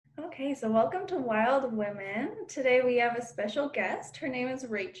Okay, so welcome to Wild Women. Today we have a special guest. Her name is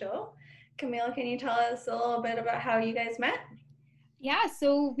Rachel. Camille, can you tell us a little bit about how you guys met? Yeah,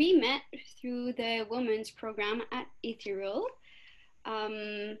 so we met through the women's program at Ethereal.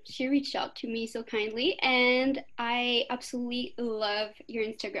 She reached out to me so kindly, and I absolutely love your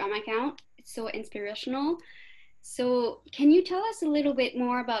Instagram account. It's so inspirational. So, can you tell us a little bit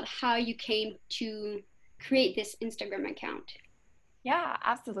more about how you came to create this Instagram account? Yeah,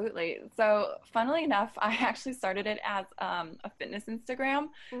 absolutely. So, funnily enough, I actually started it as a fitness Instagram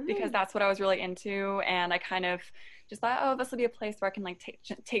because Oh. that's what I was really into, and I kind of just thought, oh, this will be a place where I can like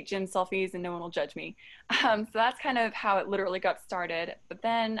take gym selfies and no one will judge me. So that's kind of how it literally got started. But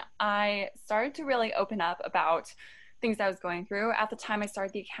then I started to really open up about things I was going through. At the time I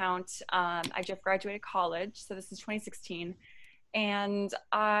started the account, I just graduated college, so this is 2016, and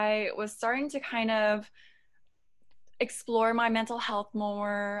I was starting to kind of explore my mental health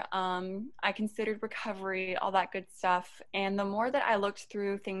more. I considered recovery, all that good stuff. And the more that I looked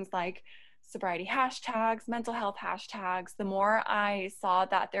through things like sobriety hashtags, mental health hashtags, the more I saw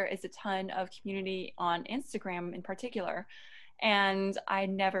that there is a ton of community on Instagram in particular. And I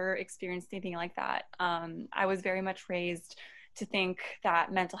never experienced anything like that. I was very much raised to think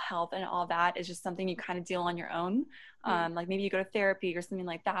that mental health and all that is just something you kind of deal on your own. Like maybe you go to therapy or something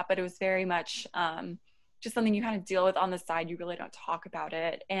like that, but it was very much just something you kind of deal with on the side. You really don't talk about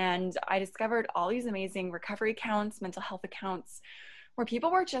it. And I discovered all these amazing recovery accounts, mental health accounts, where people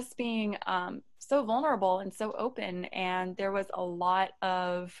were just being so vulnerable and so open. And there was a lot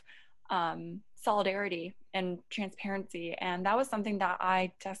of solidarity and transparency. And that was something that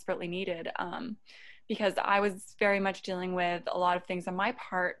I desperately needed. Because I was very much dealing with a lot of things on my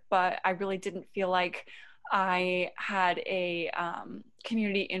part, but I really didn't feel like I had a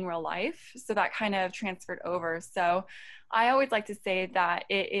community in real life. So that kind of transferred over. So I always like to say that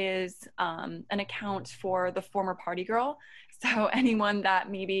it is an account for the former party girl. So anyone that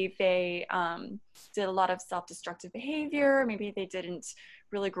maybe they did a lot of self-destructive behavior, maybe they didn't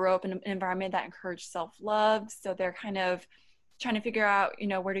really grow up in an environment that encouraged self-love. So they're kind of trying to figure out,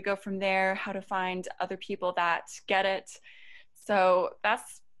 where to go from there, how to find other people that get it. So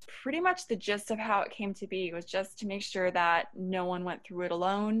that's pretty much the gist of how it came to be, was just to make sure that no one went through it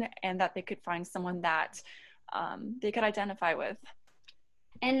alone and that they could find someone that they could identify with.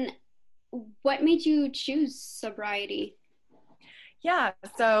 And what made you choose sobriety? Yeah,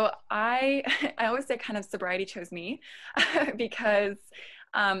 so I I always say kind of sobriety chose me because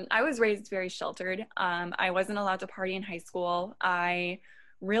I was raised very sheltered. I wasn't allowed to party in high school. I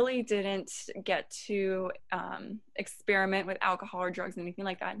really didn't get to experiment with alcohol or drugs, anything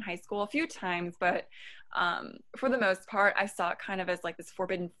like that in high school. A few times, but for the most part, I saw it kind of as like this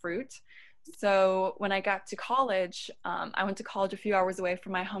forbidden fruit. So when I got to college, I went to college a few hours away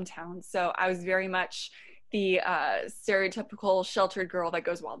from my hometown. So I was very much the stereotypical sheltered girl that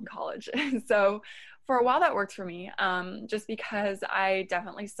goes wild in college. And so for a while that worked for me, just because I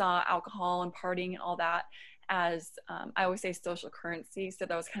definitely saw alcohol and partying and all that as I always say social currency. So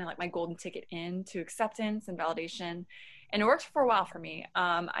that was kind of like my golden ticket into acceptance and validation. And it worked for a while for me.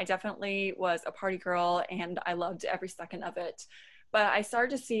 I definitely was a party girl and I loved every second of it. But I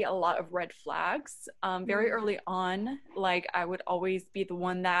started to see a lot of red flags very early on. Like I would always be the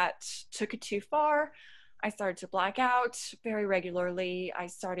one that took it too far. I started to black out very regularly. I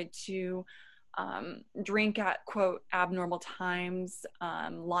started to drink at quote abnormal times,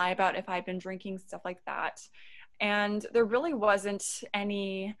 lie about if I'd been drinking, stuff like that. And there really wasn't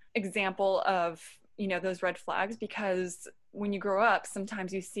any example of, those red flags, because when you grow up,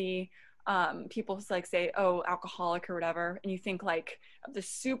 sometimes you see people like say, oh, alcoholic or whatever, and you think like of the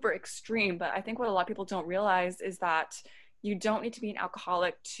super extreme. But I think what a lot of people don't realize is that you don't need to be an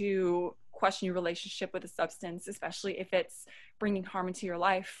alcoholic to question your relationship with a substance, especially if it's bringing harm into your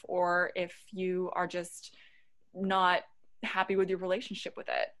life or if you are just not happy with your relationship with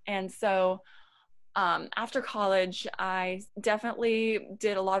it. And so after college, I definitely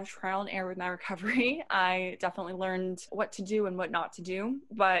did a lot of trial and error with my recovery. I definitely learned what to do and what not to do.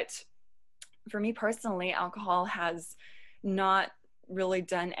 But for me personally, alcohol has not really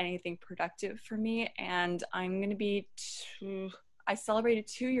done anything productive for me. And I'm going to be, I celebrated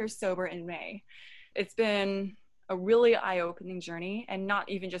 2 years sober in May. It's been a really eye-opening journey, and not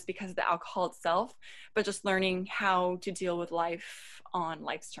even just because of the alcohol itself, but just learning how to deal with life on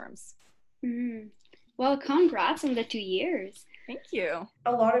life's terms. Mm. Well, congrats on the 2 years. Thank you.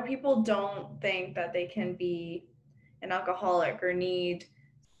 A lot of people don't think that they can be an alcoholic or need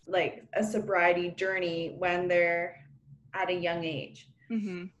like a sobriety journey when they're at a young age.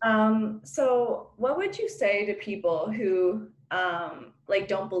 Mm-hmm. So what would you say to people who like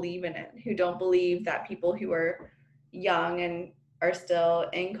don't believe in it, who don't believe that people who are young and are still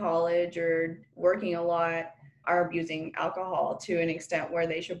in college or working a lot are abusing alcohol to an extent where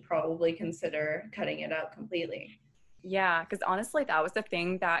they should probably consider cutting it out completely. Yeah, because honestly, that was the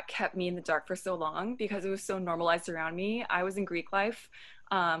thing that kept me in the dark for so long because it was so normalized around me. I was in Greek life,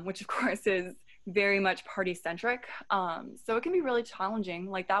 which of course is very much party centric. So it can be really challenging.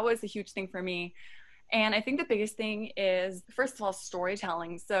 Like, that was a huge thing for me. And I think the biggest thing is, first of all,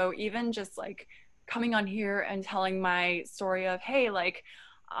 storytelling. So even just like coming on here and telling my story of, hey, like,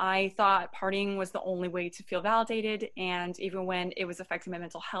 I thought partying was the only way to feel validated. And even when it was affecting my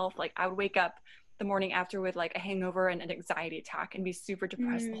mental health, like, I would wake up the morning after with like a hangover and an anxiety attack and be super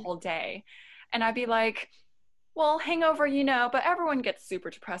depressed the whole day. And I'd be like, well, hangover, but everyone gets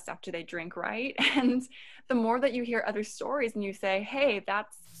super depressed after they drink, right? And the more that you hear other stories and you say, hey,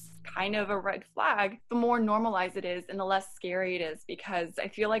 that's kind of a red flag, the more normalized it is and the less scary it is, because I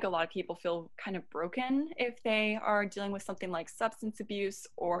feel like a lot of people feel kind of broken if they are dealing with something like substance abuse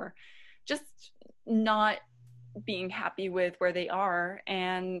or just not being happy with where they are.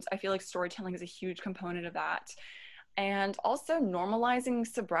 And I feel like storytelling is a huge component of that. And also normalizing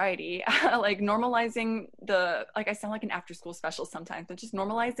sobriety, like normalizing like I sound like an after school special sometimes, but just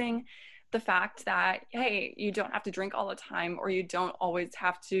normalizing the fact that, hey, you don't have to drink all the time, or you don't always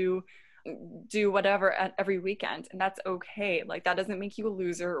have to do whatever at every weekend. And that's okay. Like, that doesn't make you a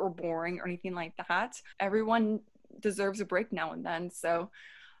loser or boring or anything like that. Everyone deserves a break now and then. So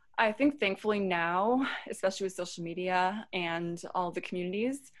I think thankfully now, especially with social media and all the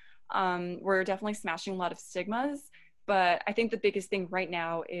communities, we're definitely smashing a lot of stigmas. But I think the biggest thing right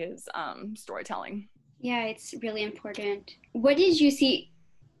now is storytelling. Yeah, it's really important. What did you see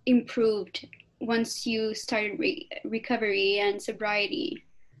improved once you started recovery and sobriety?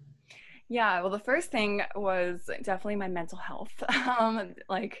 Yeah, well, the first thing was definitely my mental health.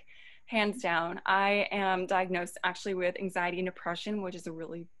 Like, hands down. I am diagnosed actually with anxiety and depression, which is a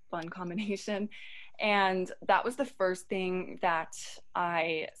really fun combination. And that was the first thing that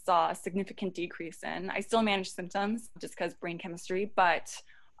I saw a significant decrease in. I still manage symptoms just because brain chemistry, but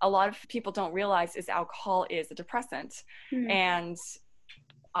a lot of people don't realize is alcohol is a depressant. And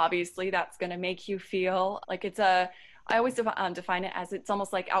obviously that's going to make you feel like I always define it as, it's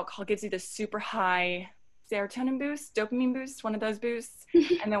almost like alcohol gives you this super high serotonin boost, dopamine boost, one of those boosts.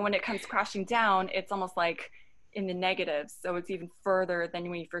 And then when it comes crashing down, it's almost like in the negatives. So it's even further than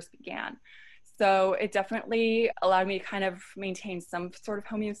when you first began. So it definitely allowed me to kind of maintain some sort of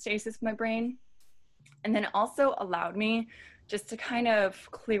homeostasis with my brain. And then it also allowed me just to kind of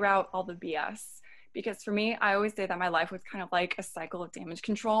clear out all the BS. Because for me, I always say that my life was kind of like a cycle of damage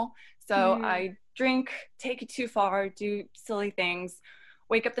control. So I drink, take it too far, do silly things,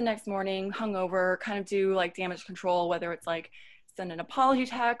 wake up the next morning hungover, kind of do like damage control, whether it's like send an apology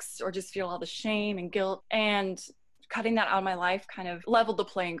text or just feel all the shame and guilt. And cutting that out of my life kind of leveled the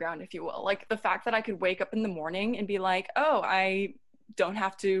playing ground, if you will. Like, the fact that I could wake up in the morning and be like, oh, I don't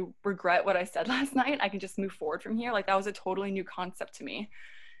have to regret what I said last night. I can just move forward from here. Like, that was a totally new concept to me.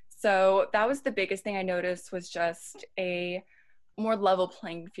 So that was the biggest thing I noticed, was just a more level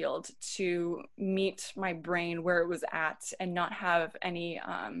playing field to meet my brain where it was at and not have any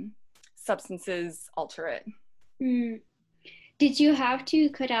substances alter it. Did you have to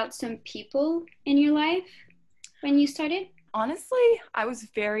cut out some people in your life when you started? Honestly, I was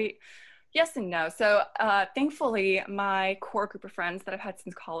very yes and no. So thankfully, my core group of friends that I've had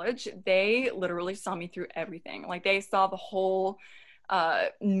since college, they literally saw me through everything. Like, they saw the whole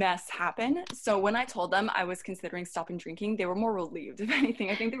mess happen. So when I told them I was considering stopping drinking, they were more relieved. If anything,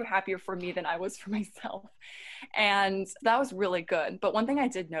 I think they were happier for me than I was for myself. And that was really good. But one thing I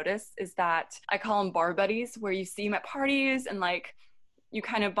did notice is that I call them bar buddies, where you see them at parties and like you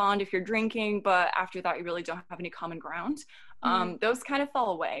kind of bond if you're drinking, but after that you really don't have any common ground. Those kind of fell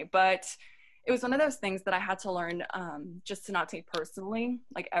away. But it was one of those things that I had to learn just to not take personally.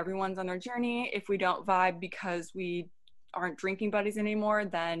 Like, everyone's on their journey. If we don't vibe because we aren't drinking buddies anymore,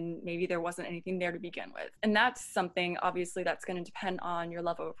 then maybe there wasn't anything there to begin with. And that's something, obviously, that's going to depend on your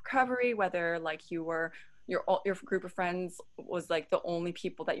level of recovery, whether like your group of friends was like the only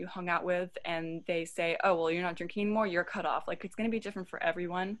people that you hung out with, and they say, oh, well, you're not drinking anymore, you're cut off. Like, it's going to be different for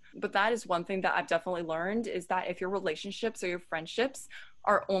everyone. But that is one thing that I've definitely learned, is that if your relationships or your friendships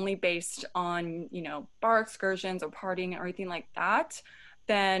are only based on, bar excursions or partying or anything like that,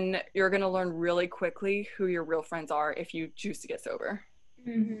 then you're going to learn really quickly who your real friends are if you choose to get sober.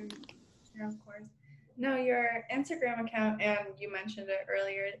 Yeah, of course. No, your Instagram account, and you mentioned it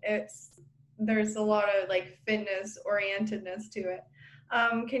earlier, there's a lot of like fitness orientedness to it.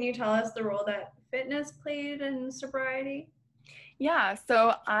 Can you tell us the role that fitness played in sobriety? Yeah,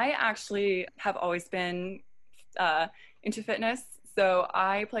 so I actually have always been into fitness. So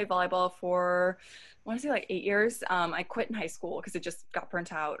I played volleyball for, I want to say like 8 years. I quit in high school because it just got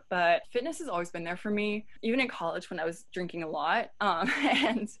burnt out. But fitness has always been there for me, even in college when I was drinking a lot.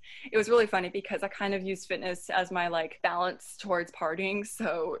 And it was really funny because I kind of used fitness as my like balance towards partying.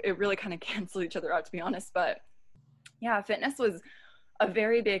 So it really kind of canceled each other out, to be honest. But yeah, fitness was a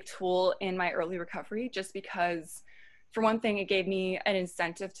very big tool in my early recovery just because for one thing, it gave me an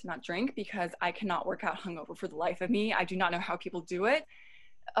incentive to not drink because I cannot work out hungover for the life of me. I do not know how people do it.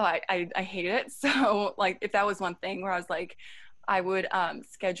 Oh, I hate it. So like if that was one thing where I was like, I would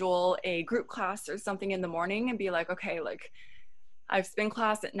schedule a group class or something in the morning and be like, okay, like I've spin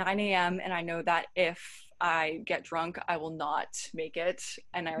class at 9 a.m. and I know that if I get drunk, I will not make it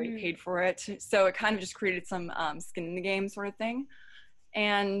and I already paid for it. So it kind of just created some skin in the game sort of thing.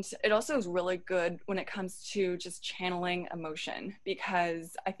 And it also is really good when it comes to just channeling emotion,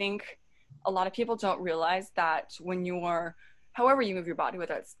 because I think a lot of people don't realize that when you're, however you move your body,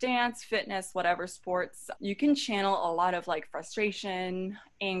 whether it's dance, fitness, whatever sports, you can channel a lot of like frustration,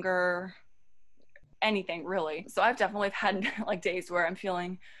 anger, anything really. So I've definitely had like days where I'm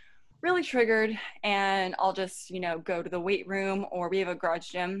feeling really triggered and I'll just, go to the weight room or we have a garage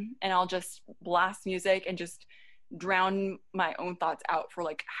gym and I'll just blast music and just drown my own thoughts out for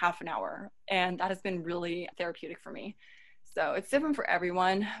like half an hour. And that has been really therapeutic for me. So it's different for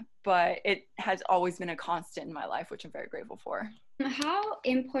everyone, but it has always been a constant in my life, which I'm very grateful for. How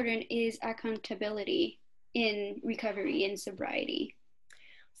important is accountability in recovery and sobriety?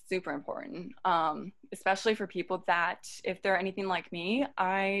 Super important, especially for people that, if they're anything like me,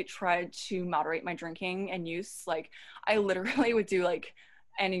 I tried to moderate my drinking and use. Like, I literally would do like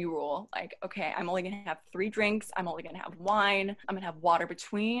any rule. Like, okay, I'm only gonna have 3 drinks. I'm only gonna have wine. I'm gonna have water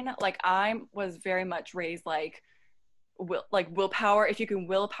between. Like, I was very much raised like, willpower. If you can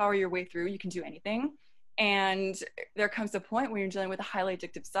willpower your way through, you can do anything. And there comes a point when you're dealing with a highly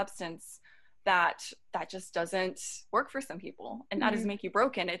addictive substance that just doesn't work for some people, and that doesn't make you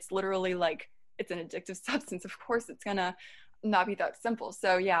broken. It's literally like, it's an addictive substance, of course it's gonna not be that simple.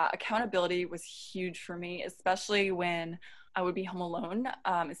 So yeah, accountability was huge for me, especially when I would be home alone,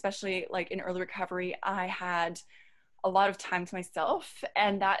 especially like in early recovery. I had a lot of time to myself,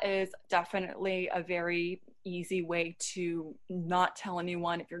 and that is definitely a very easy way to not tell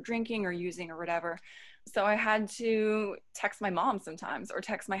anyone if you're drinking or using or whatever. So I had to text my mom sometimes or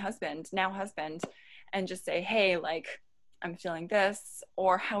text my husband, now husband, and just say, hey, like, I'm feeling this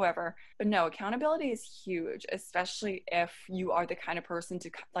or however. But no, accountability is huge, especially if you are the kind of person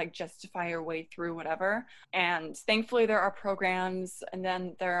to like justify your way through whatever. And thankfully there are programs, and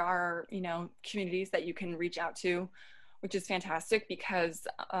then there are, communities that you can reach out to, which is fantastic, because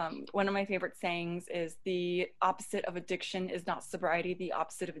one of my favorite sayings is the opposite of addiction is not sobriety. The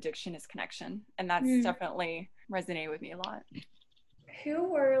opposite of addiction is connection. And that's definitely resonated with me a lot. Who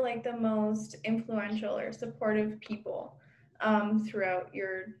were like the most influential or supportive people throughout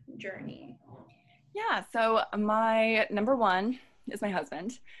your journey? Yeah, so my number one is my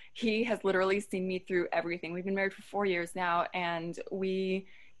husband. He has literally seen me through everything. We've been married for 4 years now, and we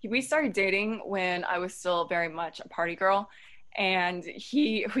started dating when I was still very much a party girl, and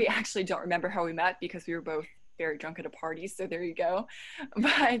we actually don't remember how we met because we were both very drunk at a party, so there you go.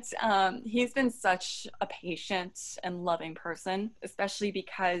 But he's been such a patient and loving person, especially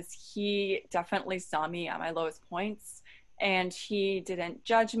because he definitely saw me at my lowest points, and he didn't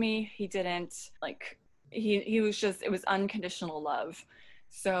judge me. He didn't like, he was just, it was unconditional love.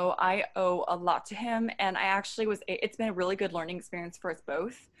 So I owe a lot to him, and it's been a really good learning experience for us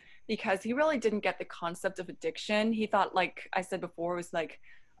both, because he really didn't get the concept of addiction. He thought, like I said before, it was like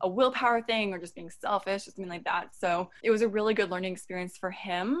a willpower thing or just being selfish or something like that. So it was a really good learning experience for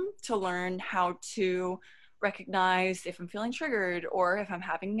him to learn how to recognize if I'm feeling triggered or if I'm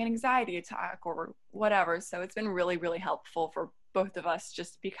having an anxiety attack or whatever. So it's been really, really helpful for both of us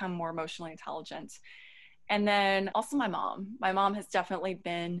just to become more emotionally intelligent. And then also my mom. My mom has definitely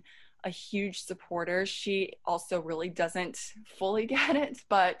been a huge supporter. She also really doesn't fully get it,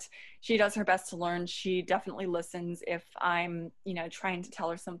 but she does her best to learn. She definitely listens if I'm, trying to tell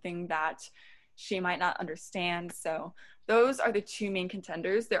her something that she might not understand. So those are the 2 main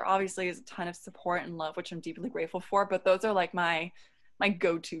contenders. There obviously is a ton of support and love, which I'm deeply grateful for, but those are like my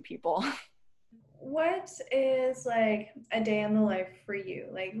go-to people. What is like a day in the life for you?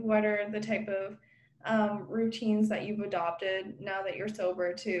 Like, what are the type of routines that you've adopted now that you're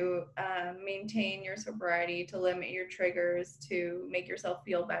sober to maintain your sobriety, to limit your triggers, to make yourself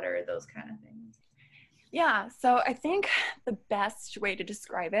feel better, those kind of things? Yeah, so I think the best way to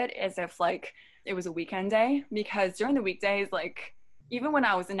describe it is if like it was a weekend day, because during the weekdays, like even when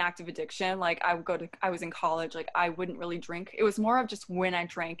I was in active addiction, like I was in college, like I wouldn't really drink. It was more of just when I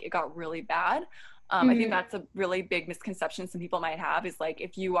drank, it got really bad. I think that's a really big misconception some people might have, is like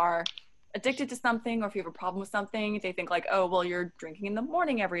if you are addicted to something or if you have a problem with something, they think like, oh, well, you're drinking in the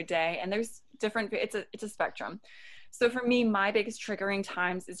morning every day. And there's different, it's a spectrum. So for me, my biggest triggering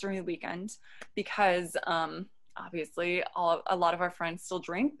times is during the weekend, because obviously a lot of our friends still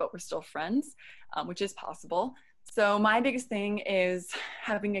drink, but we're still friends, which is possible. So my biggest thing is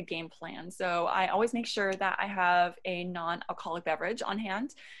having a game plan. So I always make sure that I have a non-alcoholic beverage on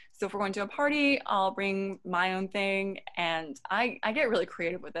hand. So if we're going to a party, I'll bring my own thing, and I get really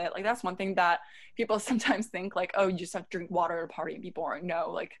creative with it. Like that's one thing that people sometimes think like, oh, you just have to drink water at a party and be boring.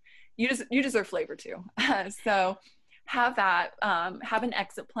 No, like you deserve flavor too. So have that, have an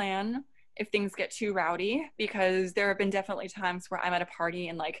exit plan if things get too rowdy, because there have been definitely times where I'm at a party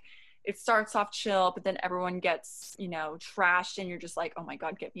and like it starts off chill, but then everyone gets, you know, trashed and you're just like, oh my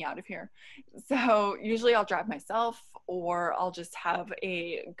God, get me out of here. So usually I'll drive myself, or I'll just have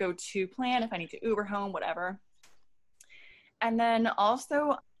a go-to plan if I need to Uber home, whatever. And then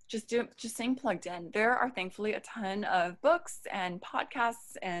also just staying plugged in. There are thankfully a ton of books and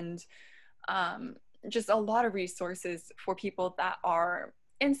podcasts and just a lot of resources for people that are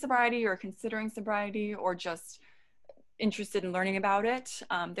in sobriety or considering sobriety or just interested in learning about it.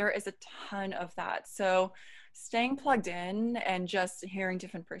 There is a ton of that. So staying plugged in and just hearing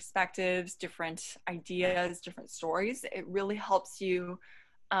different perspectives, different ideas, different stories, it really helps you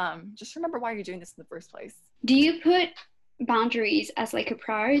just remember why you're doing this in the first place. Do you put boundaries as like a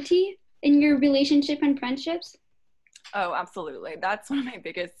priority in your relationship and friendships? Oh, absolutely. That's one of my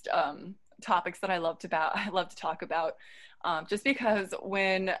biggest topics that I love to talk about. Just because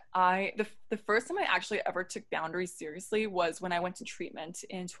when the first time I actually ever took boundaries seriously was when I went to treatment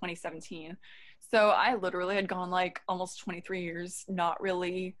in 2017. So I literally had gone like almost 23 years, not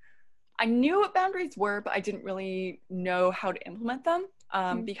really, I knew what boundaries were, but I didn't really know how to implement them,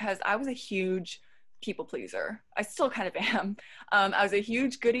 because I was a huge people pleaser. I still kind of am. I was a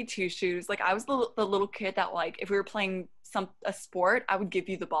huge goody two shoes. Like I was the little kid that like, if we were playing a sport, I would give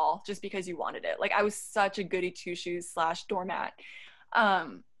you the ball just because you wanted it. Like I was such a goody two shoes / doormat.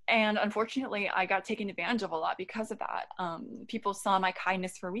 And unfortunately, I got taken advantage of a lot because of that. People saw my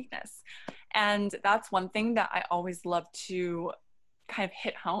kindness for weakness. And that's one thing that I always love to kind of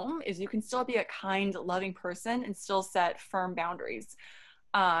hit home, is you can still be a kind, loving person and still set firm boundaries.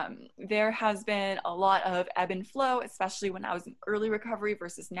 There has been a lot of ebb and flow, especially when I was in early recovery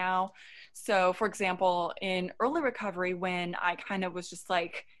versus now. So for example, in early recovery, when I kind of was just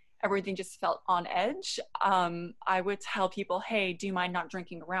like, everything just felt on edge, I would tell people, hey, do you mind not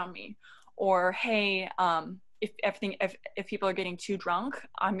drinking around me? Or, hey, if people are getting too drunk,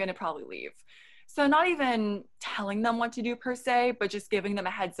 I'm going to probably leave. So not even telling them what to do per se, but just giving them a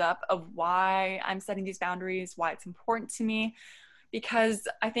heads up of why I'm setting these boundaries, why it's important to me. Because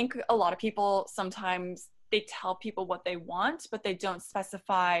I think a lot of people sometimes they tell people what they want, but they don't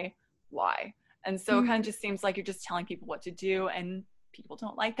specify why. And so it kind of just seems like you're just telling people what to do, and people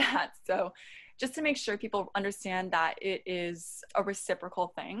don't like that. So just to make sure people understand that it is a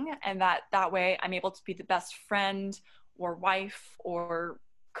reciprocal thing, and that way I'm able to be the best friend or wife or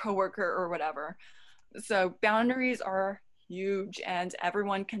coworker or whatever. So boundaries are huge and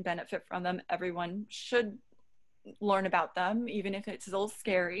everyone can benefit from them. Everyone should learn about them, even if it's a little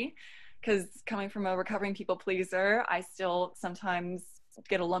scary, because coming from a recovering people pleaser, I still sometimes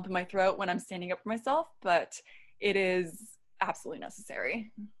get a lump in my throat when I'm standing up for myself, but it is absolutely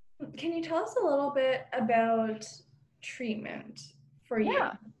necessary. Can you tell us a little bit about treatment for you?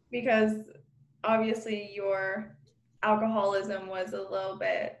 Yeah. Because obviously your alcoholism was a little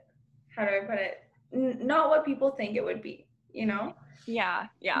bit, how do I put it, not what people think it would be, you know? Yeah.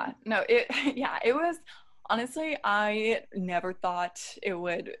 No, it was, honestly, I never thought it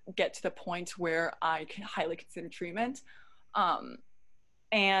would get to the point where I can highly consider treatment.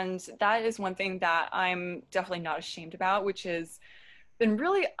 And that is one thing that I'm definitely not ashamed about, which has been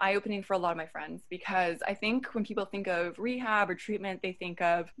really eye-opening for a lot of my friends, because I think when people think of rehab or treatment, they think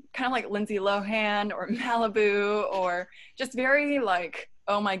of kind of like Lindsay Lohan or Malibu, or just very like,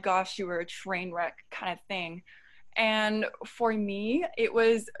 oh my gosh, you were a train wreck kind of thing. And for me, it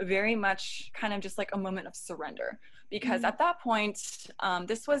was very much kind of just like a moment of surrender, because at that point,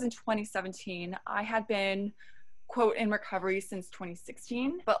 this was in 2017, I had been, quote, in recovery since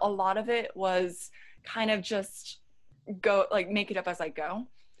 2016, but a lot of it was kind of just go, like, make it up as I go.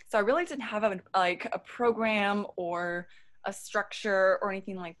 So I really didn't have a program or a structure or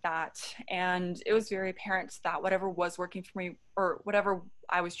anything like that. And it was very apparent that whatever was working for me or whatever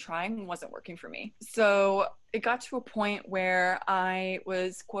I was trying wasn't working for me. So it got to a point where I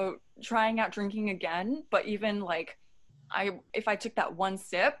was, quote, trying out drinking again, but even like if I took that one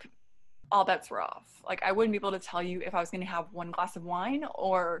sip, all bets were off. Like I wouldn't be able to tell you if I was going to have one glass of wine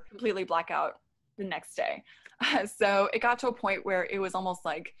or completely black out the next day. So it got to a point where it was almost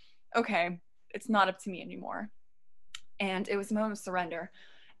like, okay, it's not up to me anymore. And it was a moment of surrender.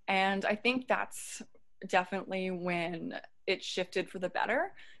 And I think that's definitely when it shifted for the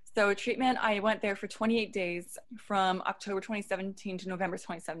better. So treatment, I went there for 28 days from October 2017 to November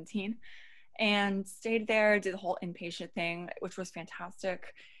 2017 and stayed there, did the whole inpatient thing, which was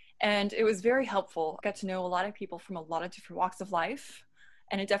fantastic. And it was very helpful. I got to know a lot of people from a lot of different walks of life.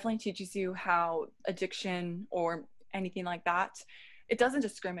 And it definitely teaches you how addiction or anything like that, it doesn't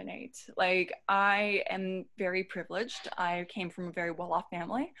discriminate. Like I am very privileged. I came from a very well-off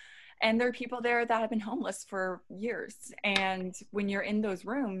family. And there are people there that have been homeless for years. And when you're in those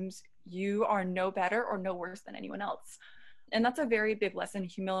rooms, you are no better or no worse than anyone else. And that's a very big lesson in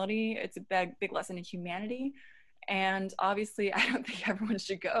humility. It's a big lesson in humanity. And obviously, I don't think everyone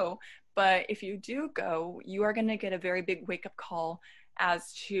should go. But if you do go, you are going to get a very big wake-up call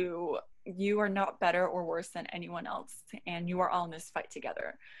as to you are not better or worse than anyone else. And you are all in this fight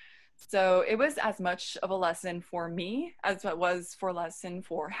together. So it was as much of a lesson for me as it was for a lesson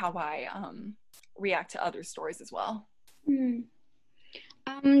for how I react to other stories as well. Mm.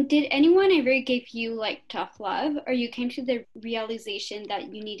 Did anyone ever give you like tough love, or you came to the realization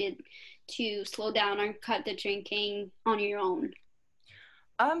that you needed to slow down or cut the drinking on your own?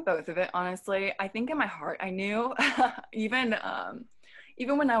 Both of it, honestly. I think in my heart, I knew even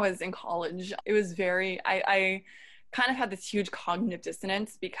when I was in college, it was I kind of had this huge cognitive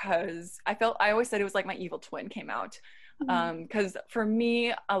dissonance because I always said it was like my evil twin came out. Because for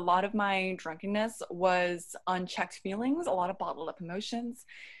me, a lot of my drunkenness was unchecked feelings, a lot of bottled up emotions.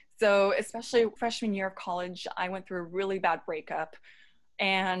 So especially freshman year of college, I went through a really bad breakup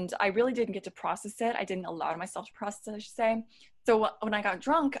and I really didn't get to process it. I didn't allow myself to process it, I should say. So when I got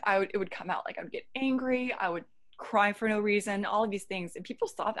drunk, it would come out. Like I would get angry, I would cry for no reason, all of these things. And people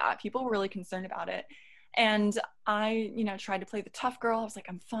saw that. People were really concerned about it. And I, tried to play the tough girl. I was like,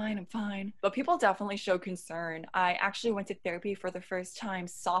 I'm fine. But people definitely showed concern. I actually went to therapy for the first time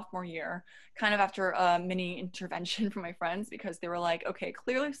sophomore year, kind of after a mini intervention from my friends, because they were like, okay,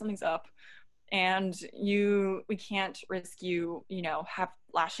 clearly something's up. And we can't risk you,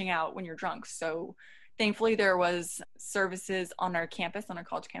 lashing out when you're drunk. So thankfully there was services on our campus, on our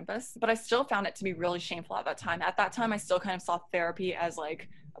college campus, but I still found it to be really shameful at that time. At that time, I still kind of saw therapy as like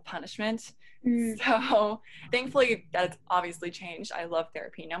a punishment. So thankfully that's obviously changed. I love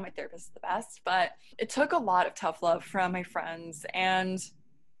therapy now. My therapist is the best, but it took a lot of tough love from my friends, and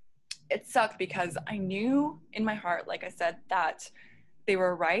it sucked because I knew in my heart, like I said, that they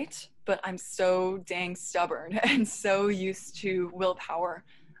were right, but I'm so dang stubborn and so used to willpower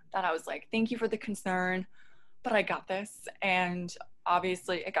that I was like, thank you for the concern, but I got this. And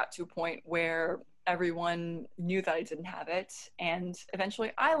obviously it got to a point where everyone knew that I didn't have it. And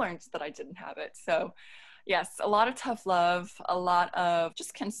eventually I learned that I didn't have it. So yes, a lot of tough love, a lot of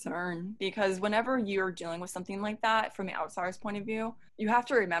just concern, because whenever you're dealing with something like that from the outsider's point of view, you have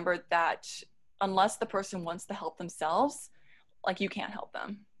to remember that unless the person wants to help themselves, like you can't help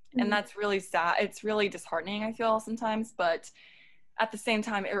them. And that's really sad. It's really disheartening, I feel sometimes, but at the same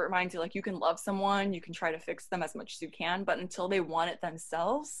time, it reminds you, like, you can love someone, you can try to fix them as much as you can, but until they want it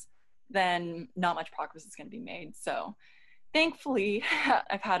themselves, then not much progress is going to be made. So thankfully,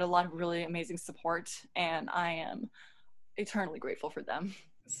 I've had a lot of really amazing support, and I am eternally grateful for them.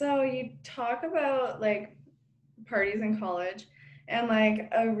 So you talk about like parties in college, and like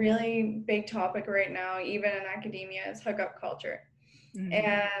a really big topic right now, even in academia, is hookup culture.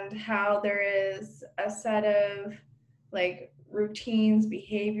 And how there is a set of like routines,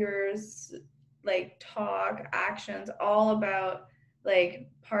 behaviors, like talk, actions, all about like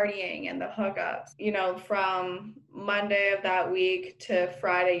partying and the hookups. From Monday of that week to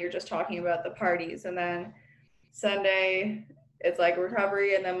Friday, you're just talking about the parties, and then Sunday it's like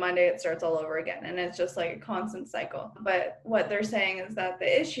recovery, and then Monday it starts all over again, and it's just like a constant cycle. But what they're saying is that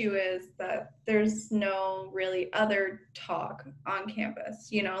the issue is that there's no really other talk on campus,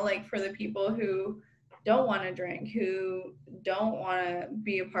 like for the people who don't want to drink, who don't want to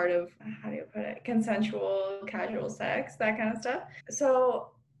be a part of, how do you put it, consensual casual sex, that kind of stuff.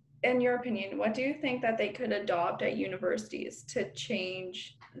 So in your opinion, what do you think that they could adopt at universities to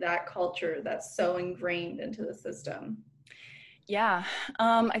change that culture that's so ingrained into the system? Yeah,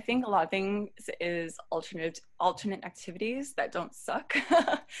 I think a lot of things is alternate activities that don't suck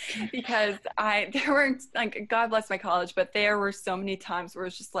because there weren't like, God bless my college, but there were so many times where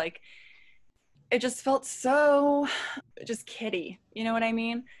it's just like it just felt so just kiddie, you know what I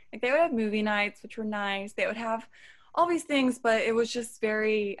mean? Like they would have movie nights, which were nice. They would have all these things, but it was just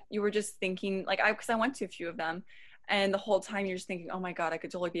very, you were just thinking, like because I went to a few of them, and the whole time you're just thinking, oh my God, I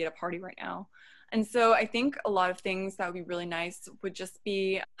could totally be at a party right now. And so I think a lot of things that would be really nice would just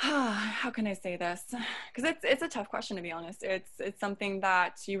be, how can I say this? Because it's a tough question, to be honest. It's something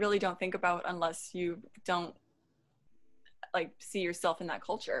that you really don't think about unless you don't like see yourself in that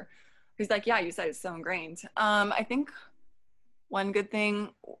culture. Because like, yeah, you said it's so ingrained. I think one good thing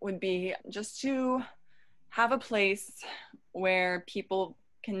would be just to have a place where people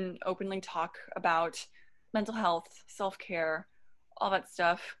can openly talk about mental health, self-care, all that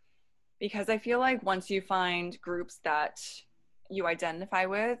stuff. Because I feel like once you find groups that you identify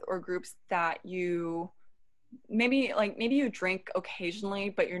with, or groups that you maybe you drink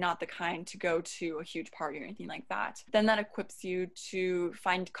occasionally, but you're not the kind to go to a huge party or anything like that, then that equips you to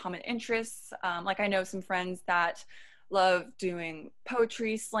find common interests. Like I know some friends that love doing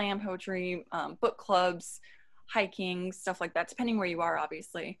poetry, slam poetry, book clubs, hiking, stuff like that, depending where you are,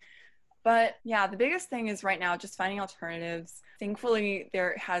 obviously. But yeah, the biggest thing is right now just finding alternatives. Thankfully,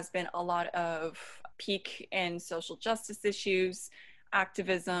 there has been a lot of peak in social justice issues,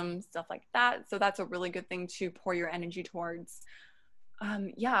 activism, stuff like that. So that's a really good thing to pour your energy towards.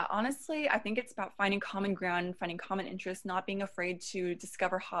 Yeah, honestly, I think it's about finding common ground, finding common interests, not being afraid to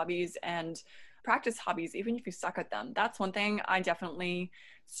discover hobbies and practice hobbies, even if you suck at them. That's one thing I definitely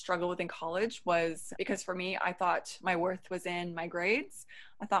struggled with in college, was because for me, I thought my worth was in my grades.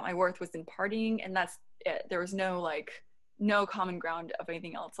 I thought my worth was in partying, and that's it. There was no common ground of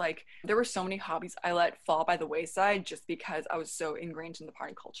anything else. Like there were so many hobbies I let fall by the wayside just because I was so ingrained in the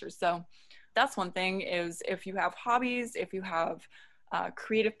party culture. So that's one thing, is if you have hobbies, if you have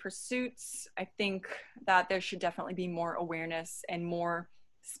creative pursuits, I think that there should definitely be more awareness and more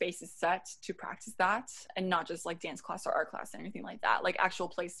spaces set to practice that, and not just like dance class or art class or anything like that. Like actual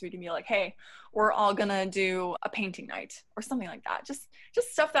places where you can be like, hey, we're all gonna do a painting night or something like that. Just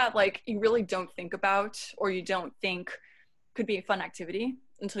stuff that like you really don't think about, or you don't think could be a fun activity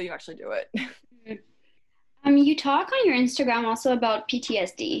until you actually do it. You talk on your Instagram also about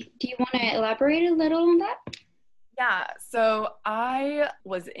PTSD. Do you want to elaborate a little on that? Yeah, so I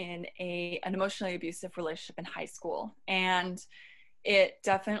was in an emotionally abusive relationship in high school, and it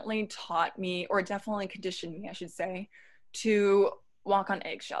definitely taught me, or definitely conditioned me, I should say, to walk on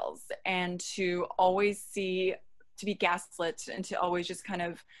eggshells and to always to be gaslit, and to always just kind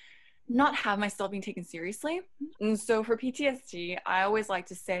of not have myself being taken seriously. And so for PTSD, I always like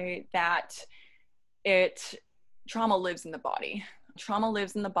to say that it trauma lives in the body. Trauma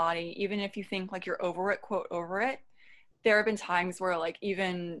lives in the body, even if you think like you're over it, quote, over it. There have been times where like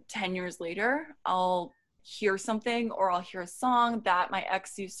even 10 years later, I'll hear something, or I'll hear a song that my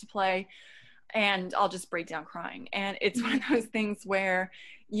ex used to play, and I'll just break down crying. And it's one of those things where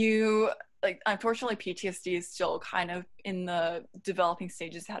you like, unfortunately, PTSD is still kind of in the developing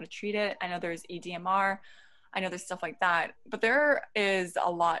stages how to treat it. I know there's EDMR, I know there's stuff like that, but there is a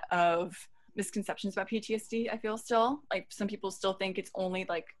lot of misconceptions about PTSD. I feel still like some people still think it's only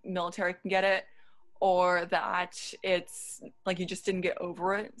like military can get it, or that it's like you just didn't get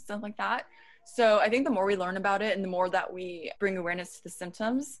over it, stuff like that. So I think the more we learn about it and the more that we bring awareness to the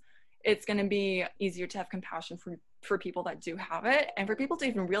symptoms, it's going to be easier to have compassion for people that do have it, and for people to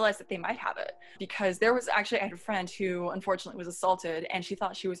even realize that they might have it. Because there was actually, I had a friend who unfortunately was assaulted, and she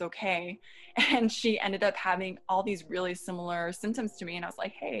thought she was okay, and she ended up having all these really similar symptoms to me. And I was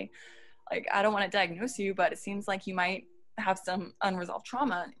like, hey, like, I don't want to diagnose you, but it seems like you might have some unresolved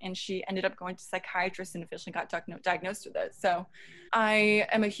trauma. And she ended up going to psychiatrist and officially got diagnosed with it. So I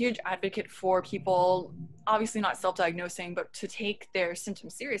am a huge advocate for people, obviously not self-diagnosing, but to take their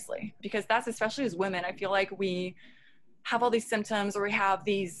symptoms seriously, because that's, especially as women, I feel like we have all these symptoms, or we have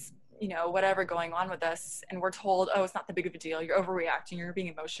these, you know, whatever going on with us, and we're told, oh, it's not that big of a deal, you're overreacting, you're being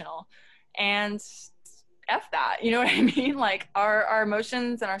emotional. And F that, you know what I mean? Like our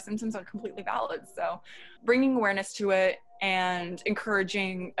emotions and our symptoms are completely valid. So bringing awareness to it and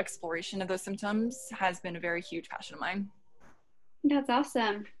encouraging exploration of those symptoms has been a very huge passion of mine. That's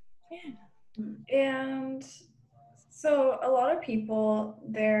awesome. Yeah. And so a lot of people,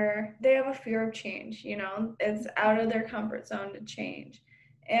 they have a fear of change, you know, it's out of their comfort zone to change.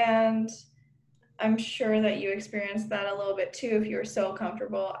 And I'm sure that you experienced that a little bit too, if you were so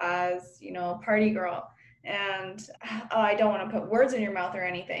comfortable as, you know, a party girl. And I don't want to put words in your mouth or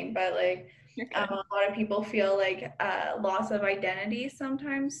anything, but like, A lot of people feel like loss of identity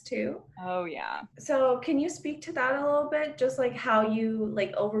sometimes too. Oh yeah. So can you speak to that a little bit? Just like how you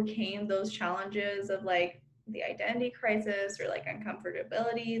like overcame those challenges of like the identity crisis or like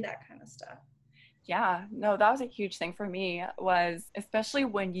uncomfortability, that kind of stuff. Yeah, no, that was a huge thing for me, was especially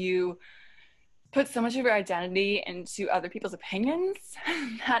when you put so much of your identity into other people's opinions.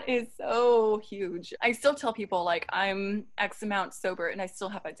 That is so huge. I still tell people like I'm X amount sober and I still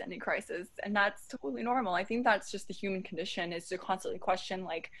have identity crisis, and that's totally normal. I think that's just the human condition, is to constantly question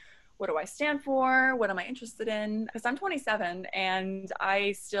like, what do I stand for? What am I interested in? Because I'm 27 and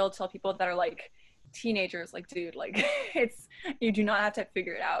I still tell people that are like teenagers, like, dude, like it's, you do not have to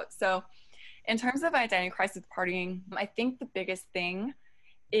figure it out. So in terms of identity crisis partying, I think the biggest thing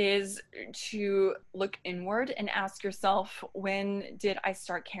is to look inward and ask yourself, when did I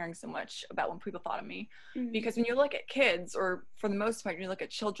start caring so much about what people thought of me? Mm-hmm. Because when you look at kids, or for the most part, you look at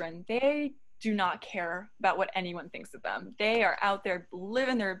children, they do not care about what anyone thinks of them. They are out there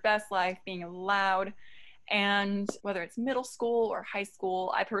living their best life, being loud. And whether it's middle school or high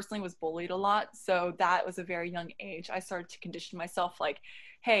school, I personally was bullied a lot. So that was a very young age. I started to condition myself like,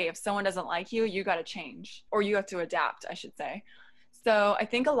 hey, if someone doesn't like you, you got to change, or you have to adapt, I should say. So I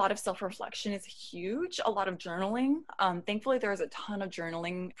think a lot of self-reflection is huge, a lot of journaling. Thankfully, there's a ton of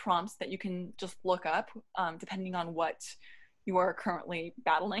journaling prompts that you can just look up depending on what you are currently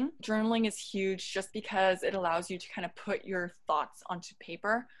battling. Journaling is huge just because it allows you to kind of put your thoughts onto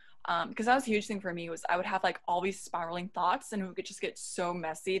paper. Because that was a huge thing for me, was I would have like all these spiraling thoughts and it would just get so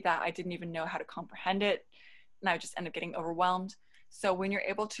messy that I didn't even know how to comprehend it. And I would just end up getting overwhelmed. So when you're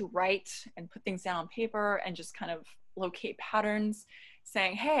able to write and put things down on paper and just kind of locate patterns,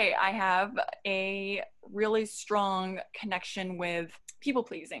 saying, hey, I have a really strong connection with people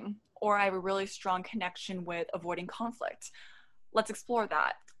pleasing, or I have a really strong connection with avoiding conflict. Let's explore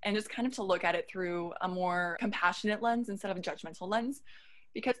that. And just kind of to look at it through a more compassionate lens instead of a judgmental lens.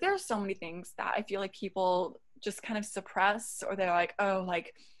 Because there are so many things that I feel like people just kind of suppress, or they're like, oh,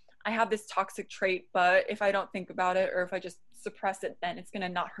 like I have this toxic trait, but if I don't think about it, or if I just suppress it, then it's going to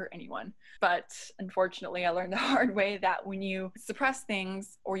not hurt anyone. But unfortunately, I learned the hard way that when you suppress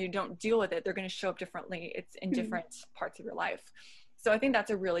things or you don't deal with it, they're going to show up differently. It's in different parts of your life. So I think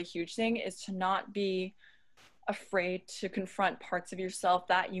that's a really huge thing, is to not be afraid to confront parts of yourself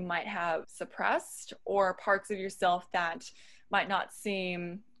that you might have suppressed, or parts of yourself that might not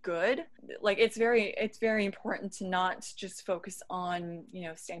seem good. Like it's very important to not just focus on, you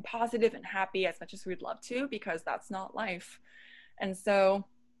know, staying positive and happy as much as we'd love to, because that's not life. And so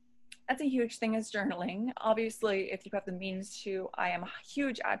that's a huge thing, is journaling. Obviously, if you have the means to, I am a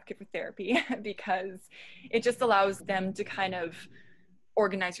huge advocate for therapy because it just allows them to kind of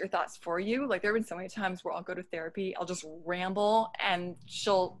organize your thoughts for you. Like there have been so many times where I'll go to therapy, I'll just ramble and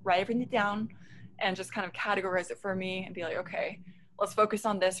she'll write everything down and just kind of categorize it for me and be like, okay, let's focus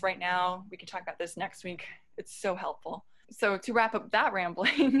on this right now. We can talk about this next week. It's so helpful. So to wrap up that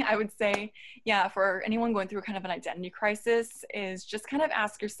rambling, I would say, yeah, for anyone going through kind of an identity crisis, is just kind of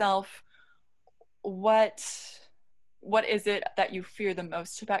ask yourself, what is it that you fear the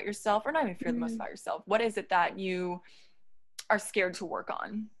most about yourself? Or not even fear the most about yourself. What is it that you are scared to work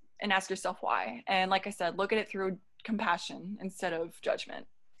on? And ask yourself why. And like I said, look at it through compassion instead of judgment.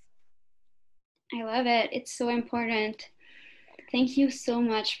 I love it. It's so important. Thank you so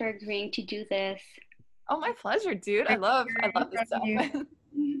much for agreeing to do this. Oh, my pleasure, dude. I love this stuff.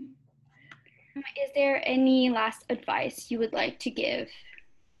 Is there any last advice you would like to give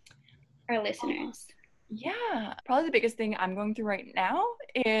our listeners? Yeah, probably the biggest thing I'm going through right now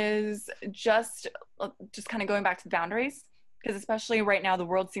is just kind of going back to the boundaries, because especially right now the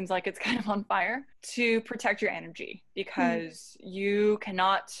world seems like it's kind of on fire. To protect your energy, because you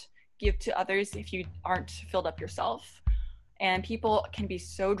cannot give to others if you aren't filled up yourself. And people can be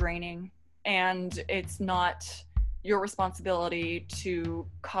so draining, and it's not your responsibility to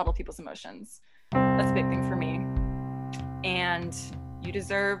coddle people's emotions. That's a big thing for me. And you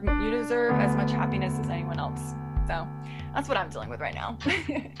deserve as much happiness as anyone else. So that's what I'm dealing with right now.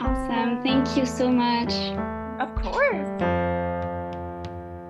 Awesome. Thank you so much. Of course.